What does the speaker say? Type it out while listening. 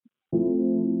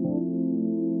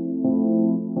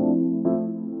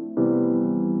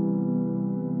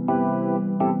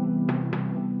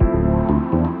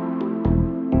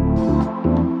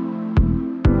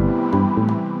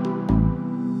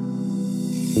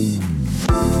You're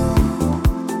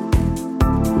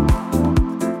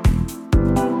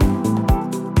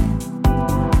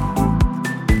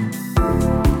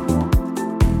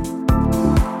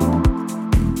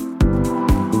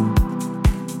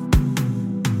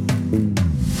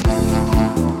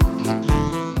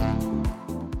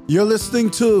listening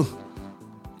to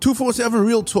 247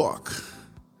 Real Talk.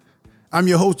 I'm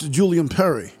your host, Julian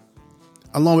Perry,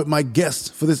 along with my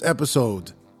guest for this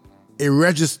episode, a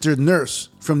registered nurse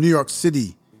from New York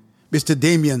City, Mr.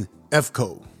 Damien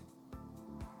Efko.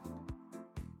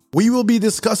 We will be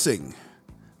discussing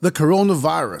the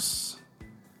coronavirus.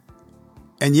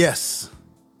 And yes,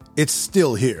 it's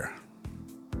still here.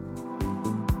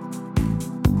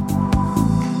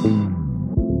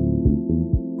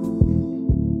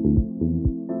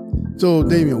 So,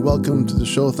 Damien, welcome to the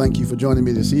show. Thank you for joining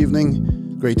me this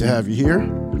evening. Great to have you here.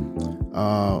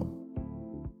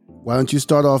 Why don't you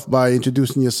start off by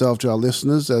introducing yourself to our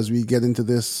listeners as we get into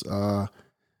this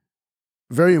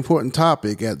very important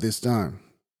topic at this time?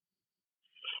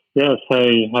 Yes.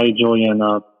 Hey. Hi, Julian.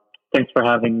 Thanks for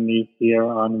having me here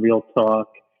on Real Talk.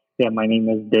 Yeah, my name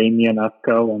is Damien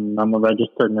Efko, and I'm a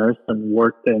registered nurse and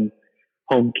worked in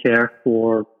home care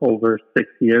for over 6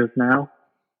 years now.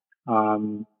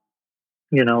 And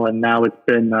now it's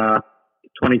been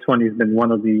 2020 has been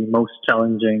one of the most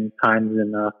challenging times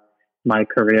in my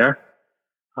career.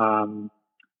 So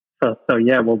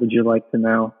yeah, what would you like to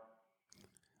know?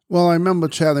 Well, I remember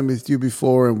chatting with you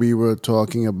before, and we were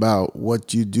talking about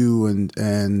what you do,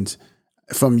 and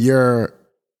from your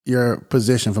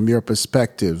position, from your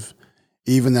perspective,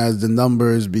 even as the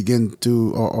numbers begin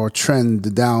to or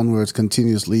trend downwards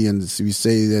continuously, and we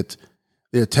say that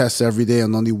there are tests every day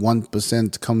and only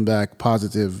 1% come back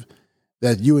positive,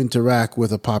 that you interact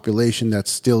with a population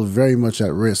that's still very much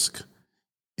at risk,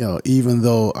 even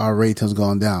though our rate has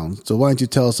gone down. So why don't you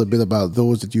tell us a bit about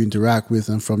those that you interact with,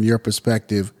 and from your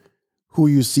perspective, who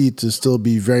you see to still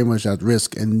be very much at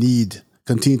risk and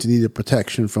continue to need a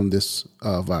protection from this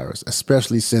virus,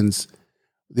 especially since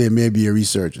there may be a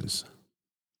resurgence.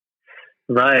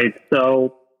 Right.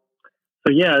 So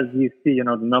yeah, as you see,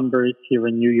 the numbers here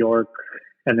in New York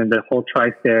and in the whole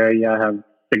tri-state area have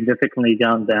significantly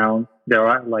gone down. There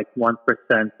are like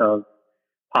 1% of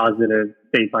positive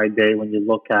day by day when you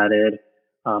look at it.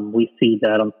 We see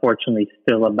that unfortunately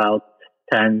still about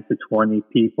 10 to 20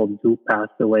 people do pass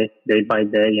away day by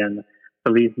day, and I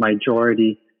believe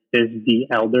majority is the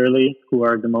elderly who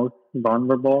are the most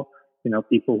vulnerable,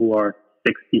 people who are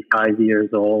 65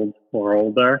 years old or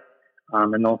older,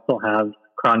 and also have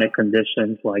chronic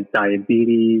conditions like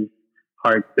diabetes,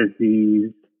 heart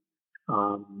disease,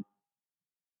 and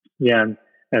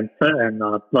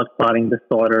blood clotting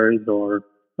disorders or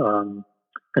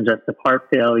congestive heart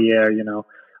failure,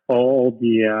 all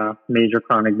the major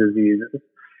chronic diseases.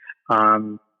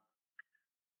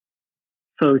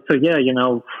 So yeah,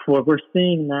 what we're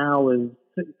seeing now is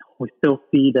we still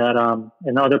see that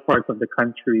in other parts of the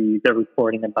country, they're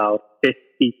reporting about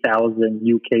 50,000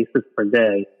 new cases per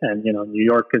day. And, New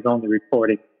York is only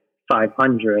reporting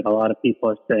 500. A lot of people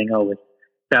are saying,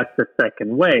 that's the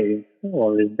second wave,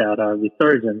 or is that a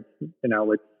resurgence?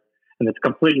 It's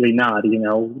completely not.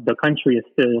 The country is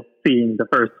still seeing the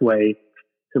first wave,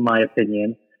 to my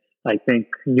opinion. I think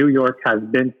New York has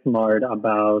been smart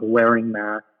about wearing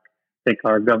masks. I think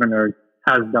our governor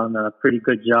has done a pretty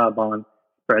good job on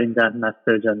spreading that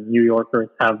message, and New Yorkers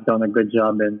have done a good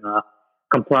job in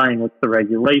complying with the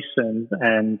regulations.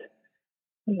 And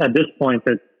at this point,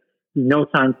 it's no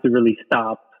time to really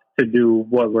stop to do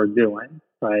what we're doing,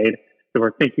 right? So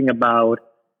we're thinking about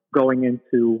going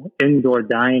into indoor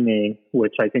dining,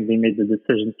 which I think they made the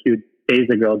decision a few days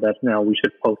ago that now we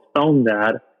should postpone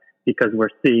that because we're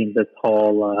seeing this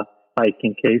whole spike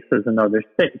in cases in other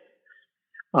states.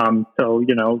 So,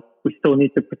 we still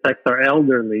need to protect our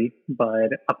elderly,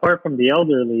 but apart from the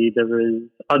elderly, there is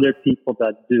other people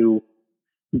that do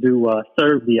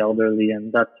serve the elderly,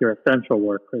 and that's your essential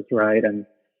workers, right? And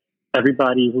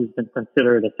everybody who's been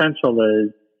considered essential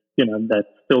is, that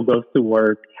still goes to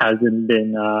work, hasn't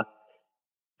been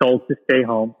told to stay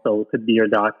home. So it could be your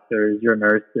doctors, your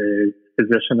nurses,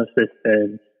 physician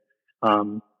assistants,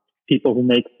 people who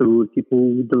make food, people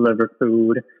who deliver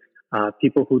food,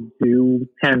 people who do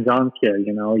hands-on care,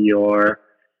 your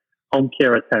home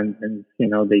care attendants,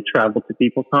 they travel to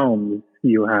people's homes.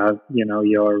 You have,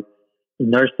 your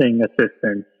nursing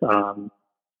assistants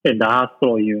in the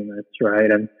hospital units, right?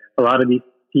 And a lot of these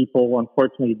people,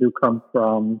 unfortunately, do come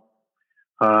from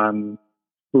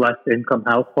less income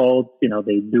households.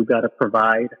 They do got to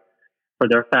provide for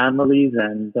their families.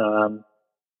 And I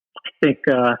think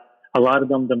a lot of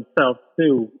them themselves,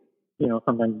 too,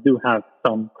 sometimes do have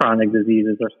some chronic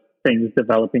diseases or things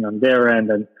developing on their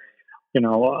end. And,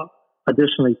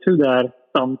 additionally to that,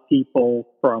 some people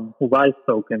from who I've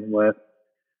spoken with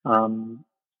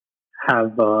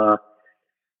have, are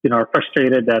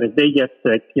frustrated that if they get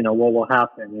sick, what will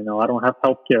happen? I don't have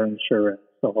healthcare insurance,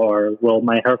 or will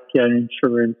my healthcare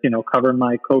insurance, cover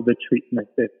my COVID treatment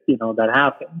if, that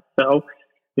happens? So,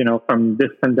 from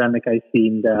this pandemic, I've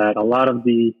seen that a lot of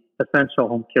the essential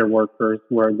home care workers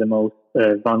were the most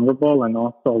vulnerable, and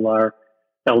also our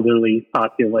elderly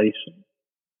population.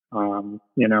 And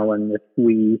if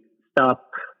we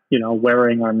stop,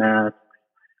 wearing our masks,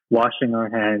 washing our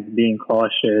hands, being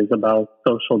cautious about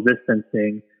social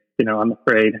distancing, I'm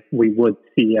afraid we would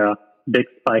see a big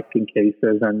spike in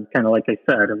cases. And kind of like I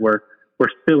said, we're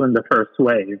still in the first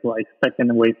wave. Like,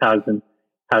 second wave hasn't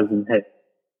hit.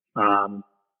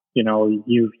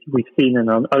 We've seen in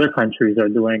other countries are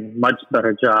doing much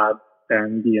better job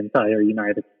than the entire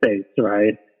United States,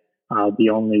 right? The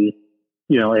only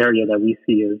area that we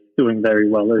see is doing very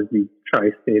well is the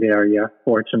tri-state area,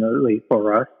 fortunately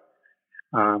for us.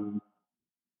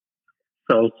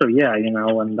 So yeah,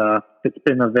 and it's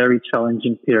been a very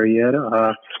challenging period.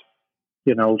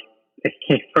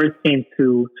 It first came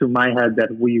to my head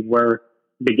that we were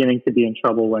beginning to be in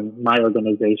trouble when my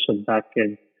organization back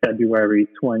in February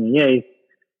 28th,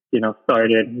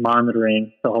 started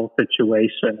monitoring the whole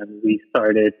situation, and we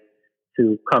started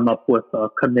to come up with a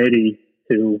committee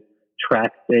to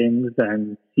track things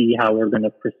and see how we're going to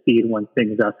proceed when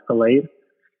things escalate.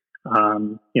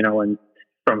 And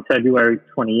from February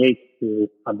 28th to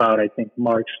about, I think,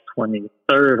 March 23rd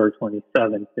or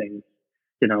 27th, things,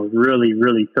 really,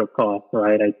 really took off,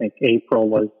 right? I think April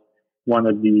was one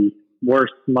of the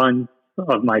worst months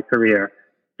of my career.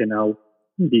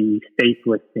 The state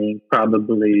was seeing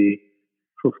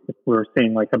we're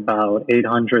seeing like about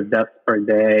 800 deaths per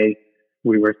day.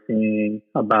 We were seeing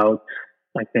about,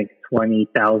 I think,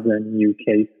 20,000 new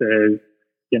cases,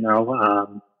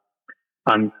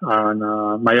 on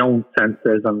my own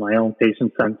census, on my own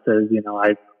patient census.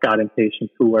 I've gotten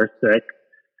patients who are sick.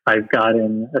 I've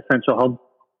gotten essential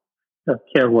health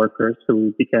care workers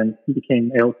who became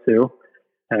ill too.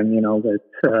 And,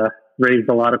 that raised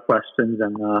a lot of questions.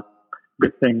 And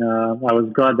good thing, I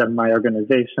was glad that my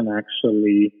organization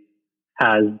actually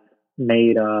has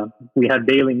made, we had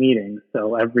daily meetings.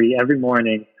 So every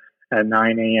morning at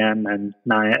 9 a.m. and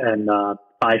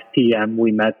 5 p.m.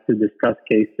 we met to discuss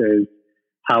cases,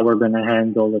 how we're going to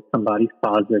handle if somebody's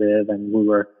positive, and we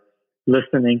were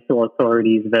listening to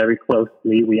authorities very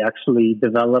closely. We actually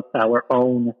developed our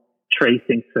own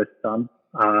tracing system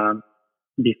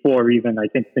before even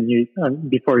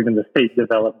the state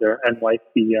developed their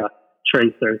NYC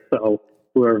tracer. So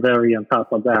we were very on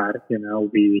top of that.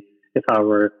 If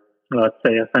our, let's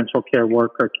say, essential care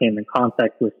worker came in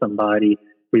contact with somebody,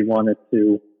 we wanted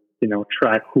to,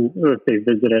 track if they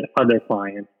visited other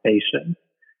clients, patients.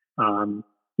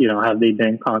 Have they been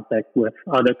in contact with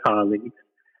other colleagues?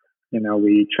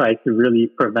 We try to really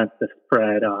prevent the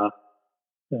spread.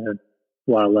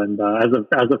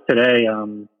 As of today,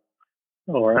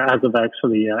 or as of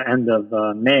actually end of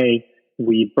May,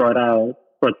 we brought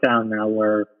down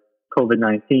our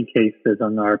COVID-19 cases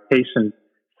on our patient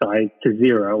side to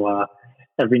zero.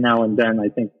 Every now and then, I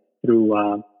think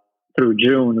through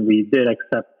June, we did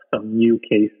accept some new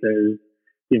cases,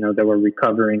 that were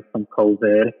recovering from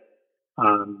COVID.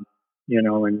 And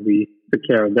we took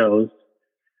care of those.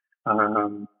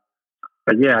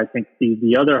 But yeah, I think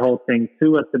the other whole thing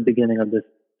too at the beginning of this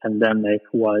pandemic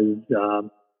was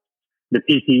the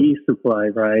PPE supply,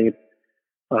 right?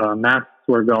 Masks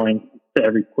were going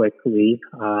very quickly.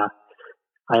 I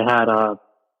had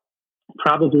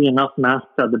probably enough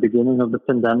masks at the beginning of the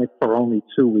pandemic for only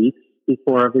 2 weeks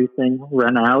before everything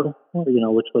ran out,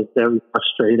 which was very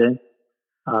frustrating.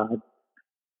 I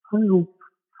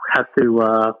had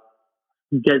to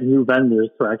get new vendors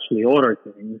to actually order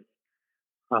things.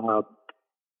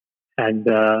 And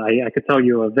I could tell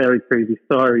you a very crazy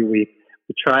story. We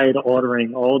tried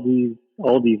ordering all these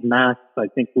masks. I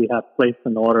think we had placed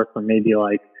an order for maybe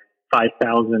like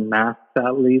 5,000 masks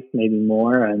at least, maybe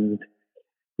more. And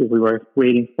we were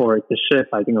waiting for it to ship.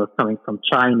 I think it was coming from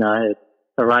China. It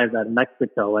arrived at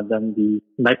Mexico, and then the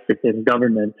Mexican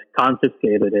government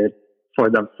confiscated it for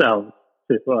themselves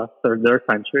to serve their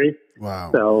country.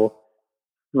 Wow. So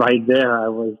right there, I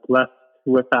was left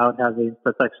without having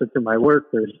protection to my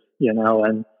workers,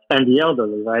 and the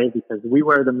elderly, right? Because we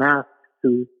wear the mask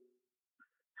to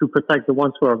protect the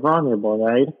ones who are vulnerable,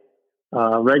 right?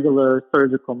 Regular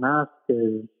surgical mask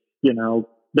is,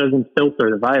 doesn't filter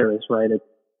the virus, right? It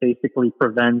basically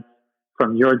prevents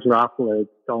from your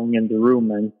droplets going in the room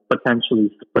and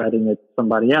potentially spreading it to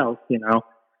somebody else.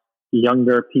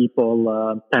 Younger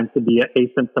people tend to be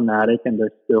asymptomatic and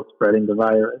they're still spreading the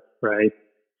virus, right?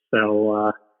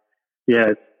 So, yeah,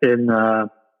 it's been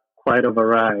quite of a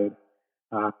ride.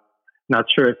 Not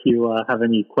sure if you have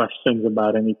any questions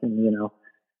about anything,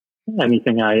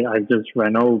 anything I just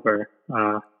ran over.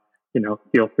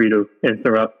 Feel free to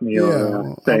interrupt me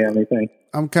or say anything.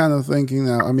 I'm kind of thinking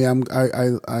now. I mean,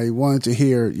 I wanted to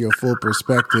hear your full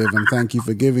perspective, and thank you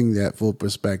for giving that full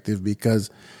perspective, because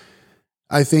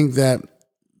I think that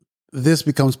this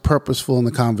becomes purposeful in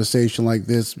a conversation like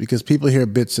this because people hear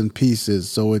bits and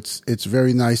pieces. So it's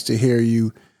very nice to hear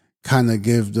you kind of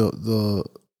give the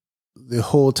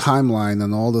whole timeline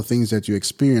and all the things that you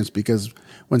experienced, because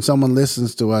when someone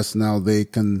listens to us now, they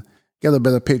can get a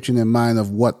better picture in their mind of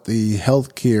what the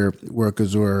healthcare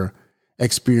workers were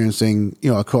experiencing,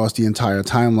 across the entire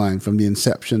timeline from the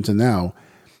inception to now.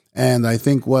 And I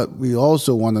think what we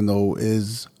also want to know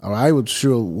is, or I would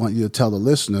sure want you to tell the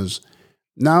listeners,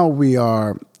 now we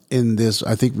are in this,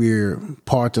 I think we're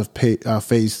part of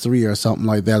phase 3 or something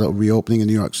like that of reopening in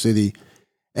New York City.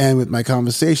 And with my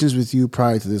conversations with you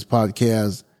prior to this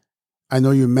podcast, I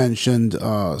know you mentioned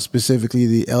specifically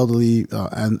the elderly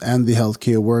and the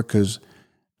healthcare workers.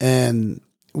 And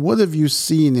what have you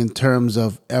seen in terms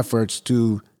of efforts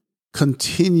to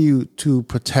continue to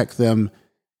protect them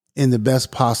in the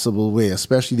best possible way,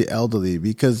 especially the elderly?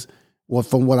 Because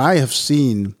from what I have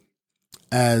seen,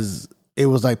 as it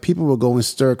was like people were going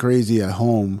stir crazy at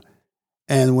home.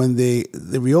 And when the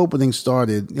reopening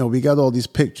started, we got all these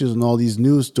pictures and all these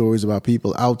news stories about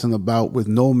people out and about with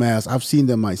no mask. I've seen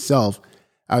them myself.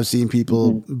 I've seen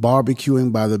people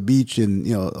barbecuing by the beach and,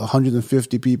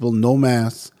 150 people, no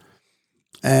masks.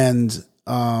 And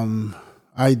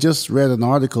I just read an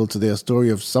article today, a story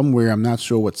of somewhere, I'm not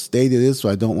sure what state it is, so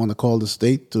I don't want to call the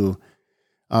state to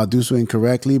do so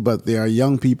incorrectly, but there are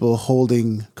young people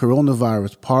holding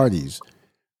coronavirus parties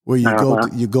where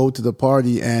you go to the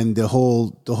party and the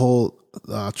whole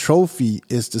trophy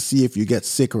is to see if you get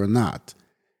sick or not.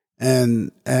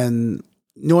 And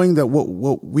knowing that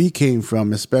what we came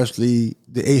from, especially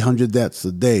the 800 deaths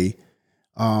a day,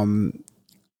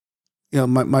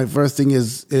 my first thing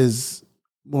is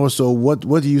more so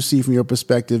what do you see from your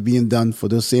perspective being done for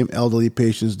those same elderly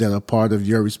patients that are part of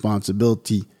your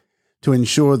responsibility to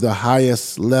ensure the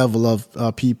highest level of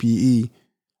PPE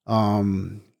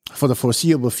for the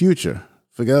foreseeable future?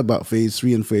 Forget about phase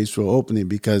 3 and phase 4 opening,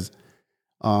 because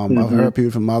I've heard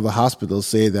people from other hospitals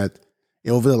say that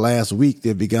over the last week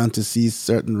they've begun to see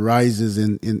certain rises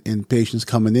in patients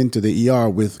coming into the ER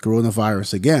with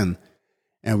coronavirus again.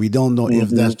 And we don't know if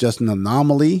that's just an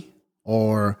anomaly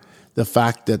or the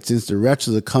fact that since the rest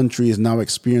of the country is now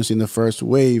experiencing the first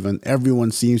wave and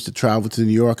everyone seems to travel to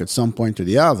New York at some point or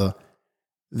the other,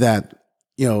 that,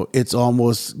 it's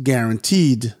almost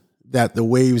guaranteed that the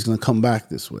wave is going to come back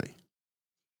this way.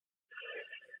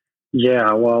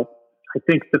 Yeah, well, I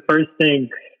think the first thing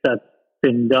that's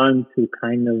been done to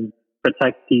kind of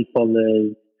protect people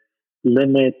is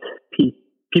limit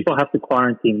people have to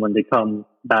quarantine when they come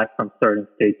back from certain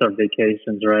states or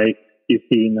vacations, right? You've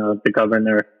seen the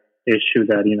governor issue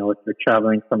that, if you're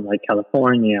traveling from like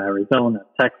California, Arizona,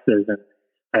 Texas, and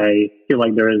I feel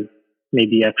like there is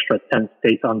maybe extra 10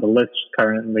 states on the list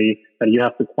currently that you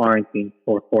have to quarantine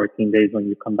for 14 days when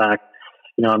you come back.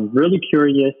 I'm really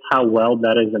curious how well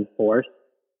that is enforced,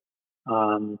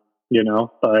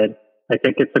 but I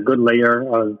think it's a good layer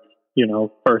of,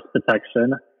 first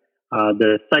protection.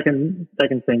 The second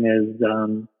thing is,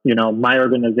 my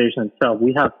organization itself,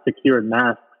 we have secured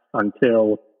masks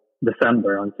until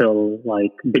December, until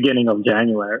like beginning of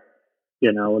January.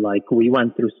 We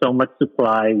went through so much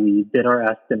supply. We did our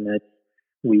estimates.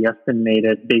 We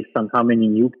estimated based on how many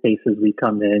new cases we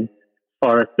come in. As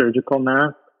far as surgical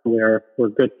masks, we're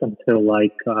good until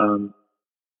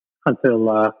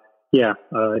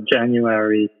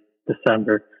January,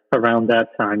 December, around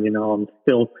that time. I'm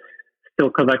still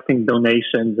collecting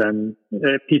donations, and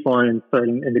people in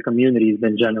the community has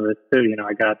been generous too.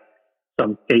 I got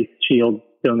some face shield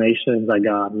donations. I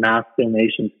got mask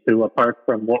donations too. Apart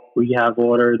from what we have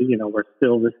ordered, we're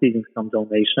still receiving some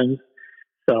donations.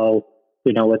 So,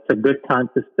 it's a good time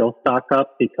to still stock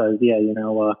up because,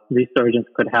 resurgence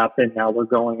could happen. Now we're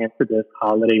going into this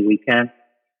holiday weekend.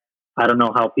 I don't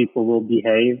know how people will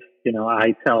behave.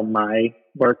 I tell my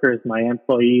workers, my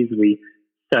employees, we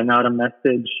send out a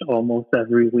message almost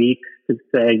every week to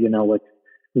say, it's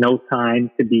no time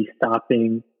to be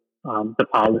stopping the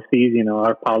policies.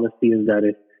 Our policy is that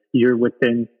if you're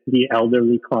within the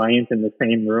elderly client in the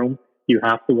same room, you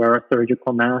have to wear a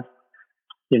surgical mask.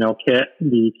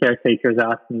 the caretakers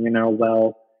ask me,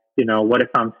 well, what if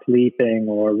I'm sleeping,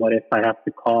 or what if I have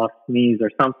to cough, sneeze,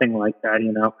 or something like that,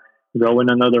 go in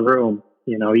another room,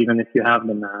 even if you have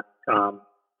the mask. I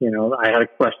had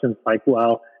questions like,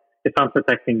 well, if I'm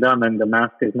protecting them and the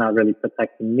mask is not really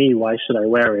protecting me, why should I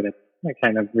wear it? I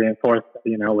kind of reinforced that,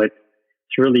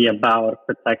 it's really about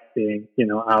protecting,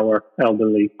 our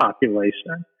elderly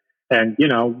population. And,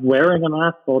 wearing a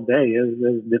mask all day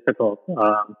is difficult.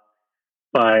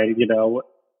 But,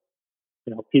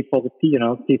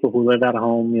 people who live at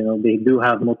home, they do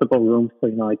have multiple rooms. So,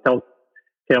 I tell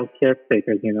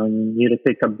caretakers, you need to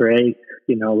take a break,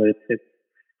 if it's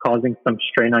causing some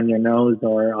strain on your nose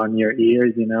or on your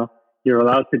ears, you're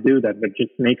allowed to do that, but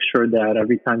just make sure that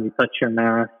every time you touch your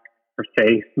mask or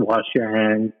face, wash your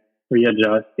hands,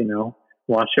 readjust,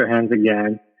 wash your hands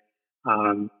again.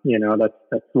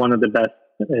 That's one of the best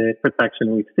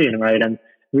protection we've seen, right? And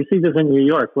we see this in New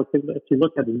York. If you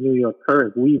look at the New York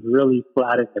curve, we've really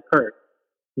flattened the curve.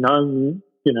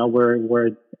 We're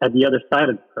at the other side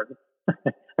of the curve.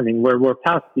 I mean, we're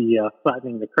past the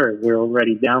flattening the curve. We're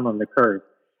already down on the curve.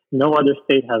 No other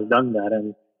state has done that.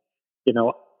 And,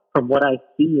 from what I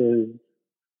see is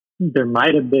there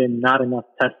might have been not enough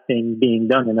testing being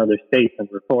done in other states and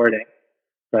reporting,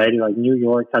 right? Like New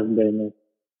York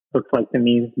looks like to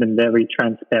me, it's been very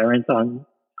transparent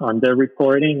on their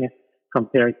reporting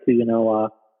compared to, a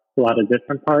lot of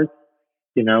different parts,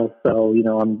 so,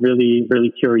 I'm really,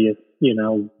 really curious,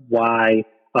 why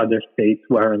other states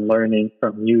weren't learning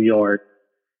from New York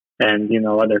and,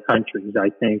 other countries. I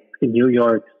think New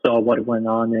York saw what went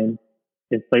on in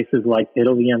places like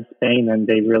Italy and Spain, and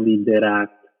they really did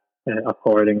act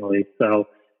accordingly. So,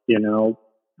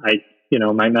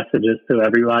 my message is to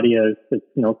everybody is it's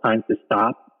no time to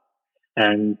stop.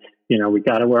 And, we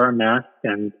got to wear a mask.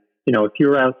 And, if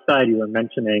you're outside, you were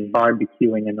mentioning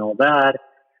barbecuing and all that,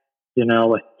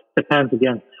 it depends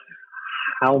again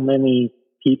how many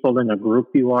people in a group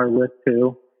you are with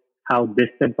too. How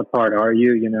distant apart are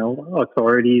you?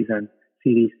 Authorities and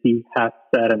CDC have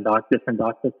said, and different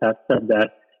doctors have said that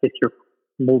if you're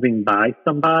moving by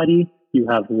somebody, you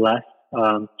have less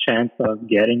chance of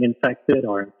getting infected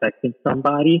or infecting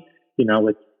somebody.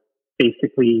 It's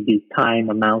basically the time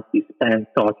amount you spend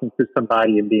talking to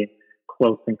somebody and being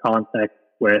close in contact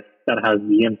with that has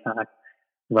the impact,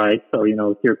 right? So,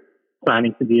 if you're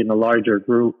planning to be in a larger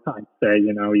group, I'd say,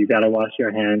 you got to wash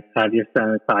your hands, have your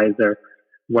sanitizer,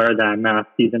 wear that mask,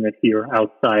 even if you're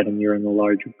outside and you're in a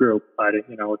larger group. But, if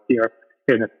you're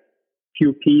in a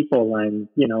few people and,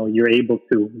 you're able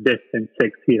to distance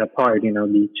 6 feet apart,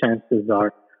 the chances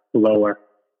are lower.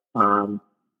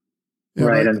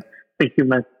 Right. And I think you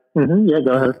meant, yeah,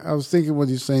 go ahead. I was thinking what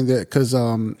you're saying there, because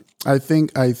I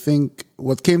think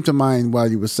what came to mind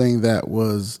while you were saying that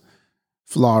was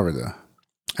Florida.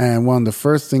 And one of the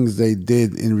first things they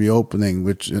did in reopening,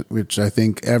 which I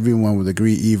think everyone would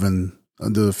agree, even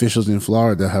the officials in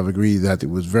Florida have agreed that it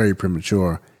was very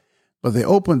premature, but they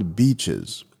opened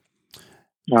beaches.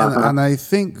 Uh-huh. And I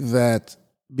think that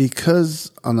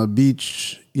because on a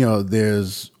beach,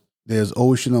 there's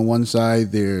ocean on one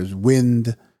side, there's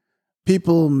wind,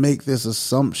 people make this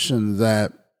assumption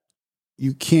that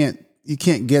you can't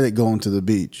get it going to the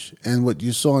beach. And what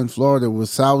you saw in Florida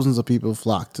was thousands of people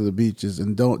flock to the beaches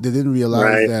and they didn't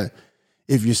realize that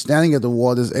if you're standing at the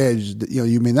water's edge,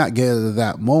 you may not get it at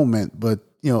that moment, but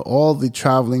all the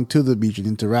traveling to the beach and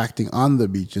interacting on the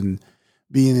beach and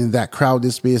being in that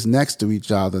crowded space next to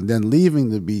each other and then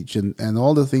leaving the beach and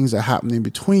all the things that happen in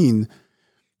between,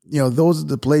 those are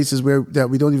the places that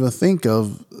we don't even think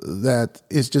of, that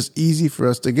it's just easy for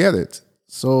us to get it.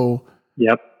 So,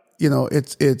 yep.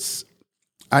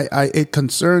 It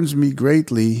concerns me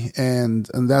greatly, and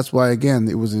that's why, again,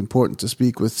 it was important to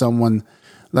speak with someone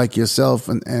like yourself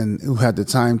and who had the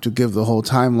time to give the whole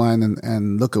timeline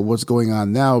and look at what's going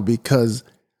on now, because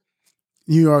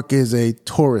New York is a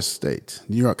tourist state.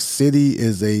 New York City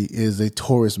is a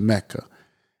tourist mecca,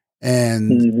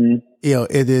 and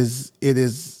it is.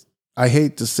 I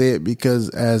hate to say it, because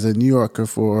as a New Yorker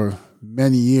for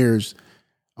many years,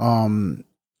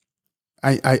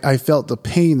 I felt the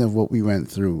pain of what we went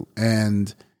through,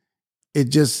 and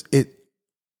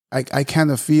I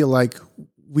kind of feel like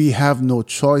we have no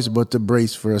choice but to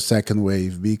brace for a second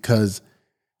wave, because,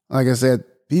 like I said,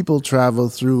 people travel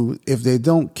through, if they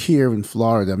don't care in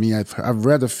Florida. I mean, I've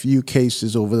read a few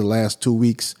cases over the last 2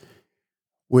 weeks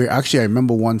where, actually, I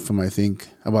remember one from, I think,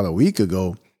 about a week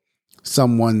ago.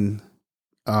 Someone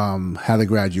had a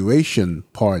graduation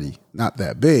party, not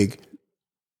that big,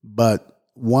 but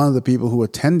one of the people who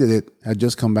attended it had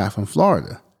just come back from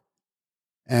Florida.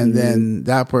 And then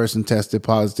that person tested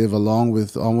positive along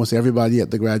with almost everybody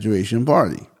at the graduation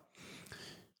party.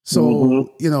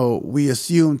 So, we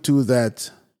assume too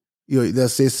that,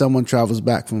 let's say someone travels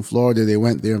back from Florida, they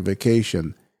went there on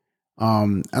vacation.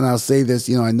 And I'll say this,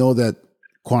 I know that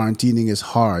quarantining is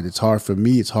hard. It's hard for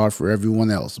me. It's hard for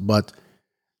everyone else. But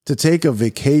to take a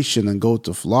vacation and go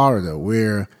to Florida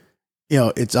where,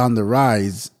 it's on the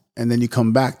rise, and then you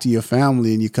come back to your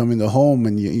family and you come in the home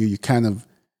and you kind of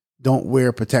don't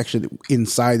wear protection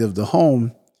inside of the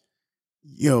home,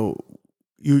 you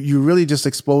really just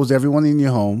expose everyone in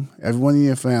your home, everyone in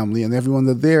your family, and everyone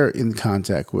that they're in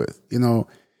contact with, and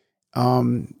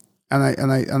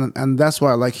that's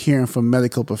why I like hearing from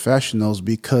medical professionals,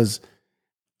 because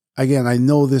again, I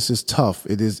know this is tough.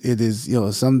 It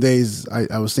is, some days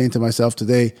I was saying to myself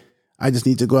today, I just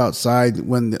need to go outside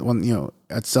when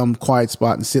at some quiet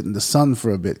spot and sit in the sun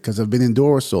for a bit because I've been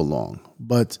indoors so long.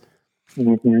 But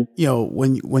when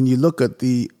you look at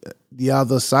the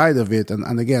other side of it,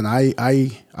 and again, I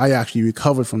actually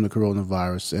recovered from the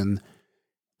coronavirus, and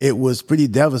it was pretty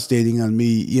devastating on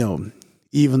me.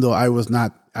 Even though I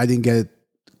didn't get it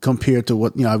compared to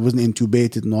what I wasn't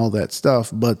intubated and all that stuff,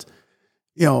 but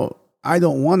I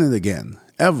don't want it again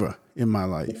ever in my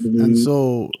life. And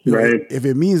so if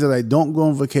it means that I don't go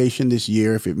on vacation this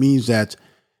year, if it means that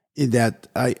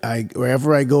I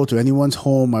wherever I go to anyone's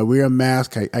home, I wear a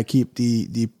mask, I keep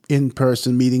the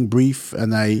in-person meeting brief,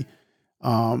 and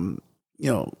I'm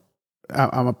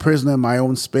a prisoner in my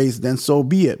own space, then so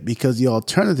be it, because the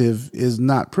alternative is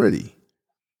not pretty.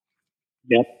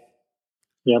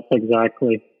 Yep,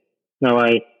 exactly. No,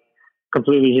 I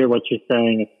completely hear what you're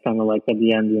saying. It's kind of like at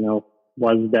the end,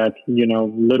 was that,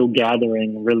 little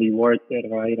gathering really worth it,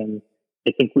 right? And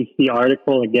I think we see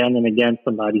article again and again,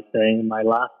 somebody saying my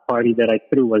last party that I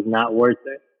threw was not worth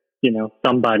it.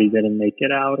 Somebody didn't make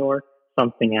it out or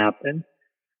something happened.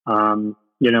 And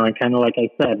kind of like I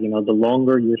said, the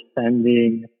longer you're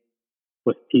spending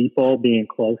with people being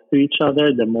close to each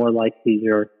other, the more likely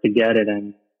you're to get it.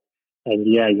 And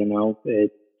yeah,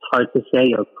 it's hard to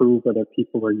say or prove whether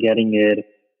people were getting it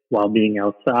while being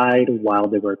outside, while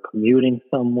they were commuting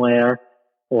somewhere,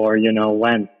 or,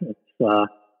 when. It's,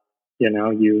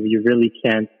 you really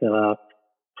can't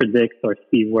predict or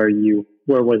see where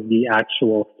was the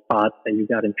actual spot that you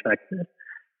got infected.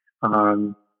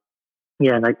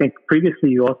 And I think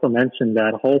previously you also mentioned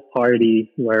that whole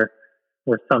party where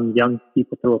some young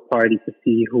people threw a party to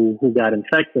see who got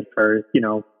infected first.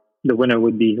 The winner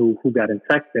would be who got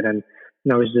infected. And,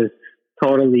 it's just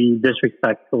totally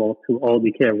disrespectful to all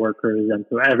the care workers and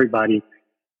to everybody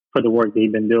for the work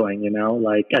they've been doing.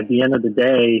 Like at the end of the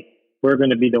day, we're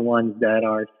going to be the ones that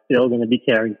are still going to be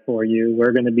caring for you.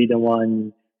 We're going to be the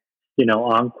ones,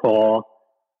 on call,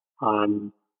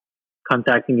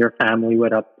 contacting your family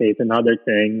with updates and other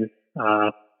things,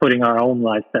 putting our own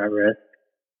lives at risk,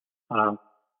 and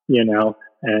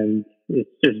it's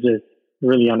just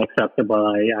really unacceptable.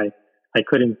 I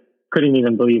couldn't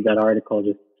even believe that article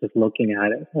just looking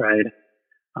at it, right?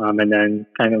 And then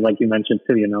kind of like you mentioned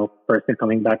too, person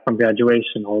coming back from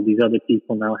graduation, all these other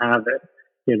people now have it.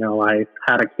 I've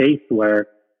had a case where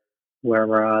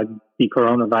the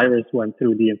coronavirus went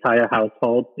through the entire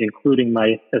household, including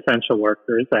my essential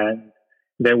workers, and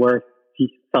there were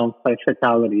some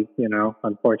fatalities.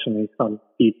 Unfortunately, some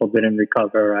people didn't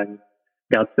recover and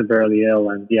got severely ill,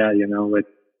 and it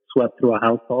swept through a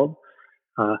household.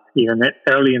 Even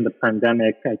early in the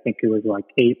pandemic, I think it was like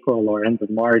April or end of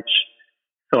March,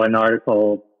 saw an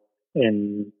article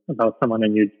about someone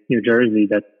in New Jersey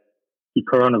that the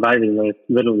coronavirus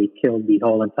literally killed the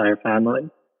whole entire family.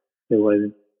 It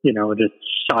was, just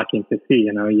shocking to see.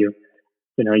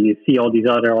 You see all these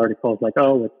other articles like,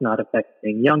 oh, it's not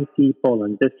affecting young people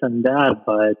and this and that,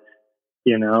 but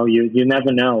you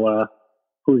never know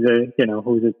who's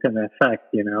it's going to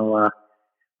affect.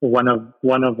 One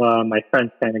of my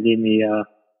friends kind of gave me a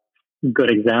good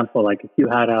example. Like if you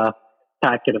had a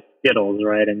packet of Skittles,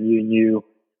 right, and you knew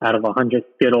out of 100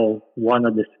 Skittles, one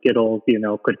of the Skittles,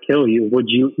 could kill you, would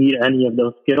you eat any of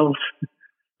those Skittles?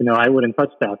 I wouldn't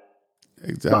touch that.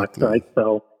 Exactly. Box, right?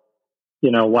 So,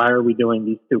 why are we doing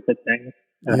these stupid things?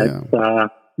 So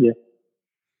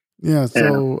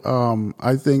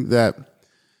I think that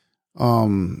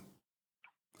I'm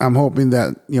hoping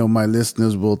that, my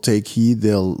listeners will take heed.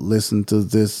 They'll listen to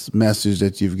this message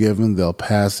that you've given. They'll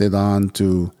pass it on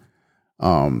to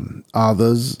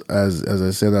others, as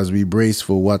I said, as we brace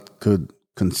for what could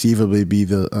conceivably be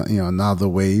the another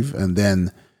wave. And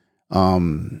then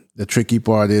the tricky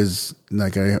part is,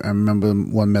 like I remember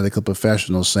one medical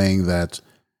professional saying that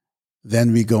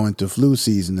then we go into flu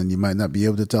season, and you might not be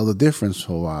able to tell the difference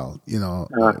for a while,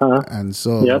 And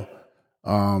so,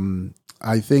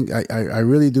 I think I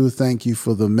really do thank you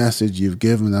for the message you've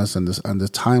given us and the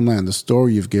timeline, the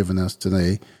story you've given us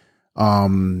today.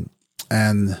 And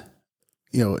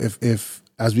if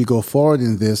as we go forward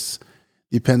in this,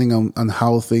 depending on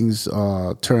how things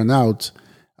turn out,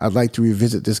 I'd like to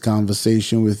revisit this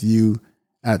conversation with you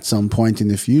at some point in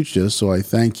the future. So I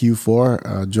thank you for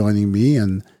joining me,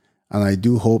 and I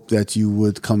do hope that you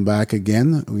would come back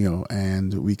again,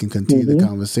 and we can continue the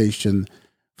conversation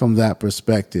from that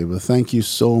perspective. But thank you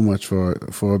so much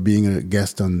for being a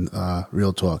guest on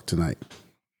Real Talk tonight.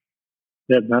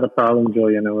 Yeah, not a problem,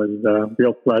 Julian. It was a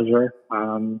real pleasure.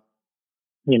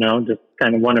 Just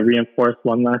kind of want to reinforce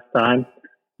one last time.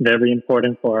 Very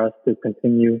important for us to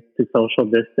continue to social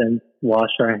distance, wash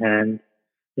our hands,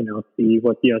 see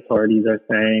what the authorities are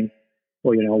saying,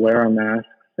 wear our masks.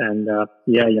 And,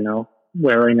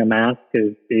 wearing a mask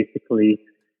is basically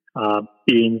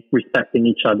respecting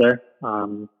each other,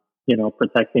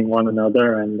 protecting one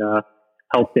another, and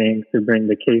helping to bring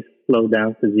the case flow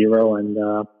down to zero, and,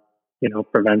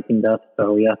 preventing death.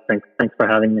 So, yeah, thanks for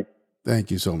having me. Thank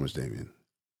you so much, Damien.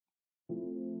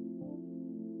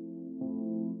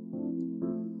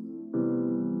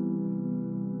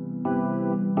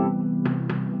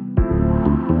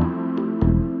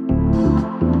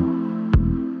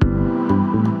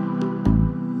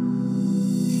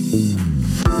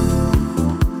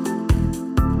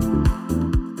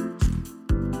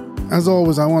 As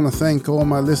always, I want to thank all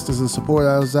my listeners and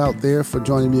supporters out there for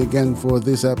joining me again for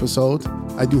this episode.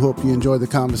 I do hope you enjoyed the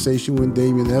conversation with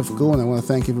Damien Evko, and I want to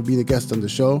thank him for being a guest on the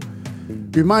show.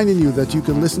 Reminding you that you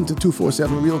can listen to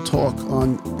 247 Real Talk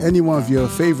on any one of your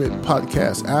favorite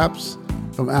podcast apps,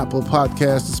 from Apple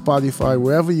Podcasts to Spotify,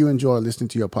 wherever you enjoy listening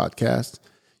to your podcast.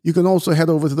 You can also head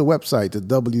over to the website at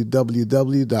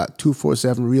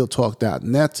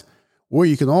www.247realtalk.net, where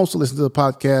you can also listen to the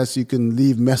podcast. You can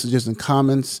leave messages and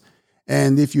comments.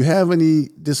 And if you have any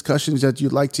discussions that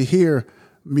you'd like to hear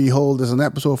me hold as an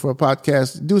episode for a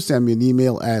podcast, do send me an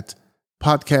email at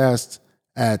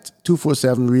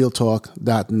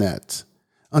podcast@247realtalk.net.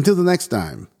 Until the next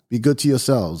time, be good to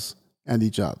yourselves and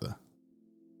each other.